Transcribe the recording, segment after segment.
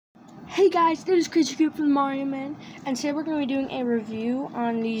Hey guys, this is Crazy Coop from Mario Man, and today we're going to be doing a review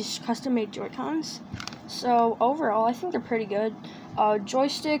on these custom-made Joy-Cons. So overall, I think they're pretty good.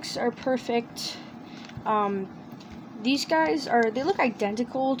 Joysticks are perfect. These guys they look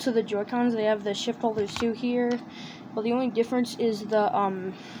identical to the Joy-Cons. They have the shift holders too here, but the only difference is the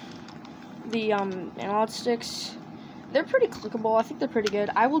analog sticks. They're pretty clickable. I think they're pretty good.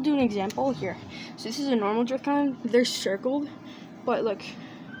 I will do an example here. So this is a normal Joy-Con. They're circled, but look.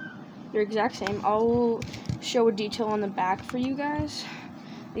 They're exact same. I'll show a detail on the back for you guys.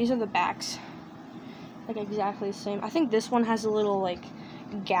 These are the backs. Like exactly the same. I think this one has a little like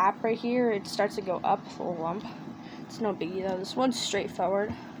gap right here. It starts to go up, a little lump. It's no biggie though. This one's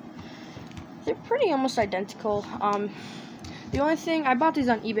straightforward. They're pretty almost identical. The only thing, I bought these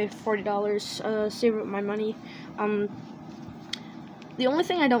on eBay for $40. Saved up my money. The only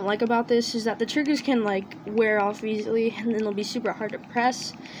thing I don't like about this is that the triggers can like wear off easily and then they'll be super hard to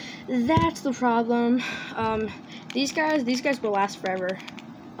press. That's the problem. These guys will last forever.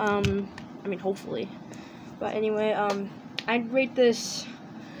 I mean hopefully. But anyway, I'd rate this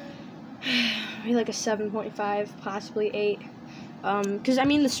maybe like a 7.5, possibly 8. Cause I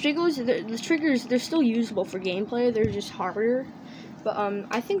mean the triggers they're still usable for gameplay, they're just harder. But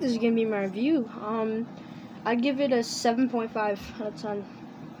I think this is gonna be my review. I'd give it a 7.5 out of 10,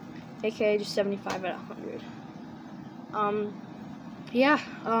 aka just 75 out of 100. Yeah,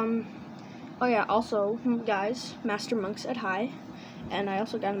 oh yeah, also, guys, Master Monk said hi, and I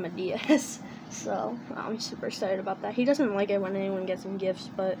also got him a DS, so I'm super excited about that. He doesn't like it when anyone gets him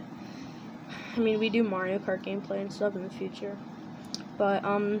gifts, but, I mean, we do Mario Kart gameplay and stuff in the future. But,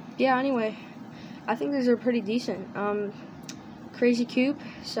 yeah, anyway, I think these are pretty decent. Crazy Coop,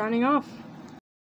 signing off.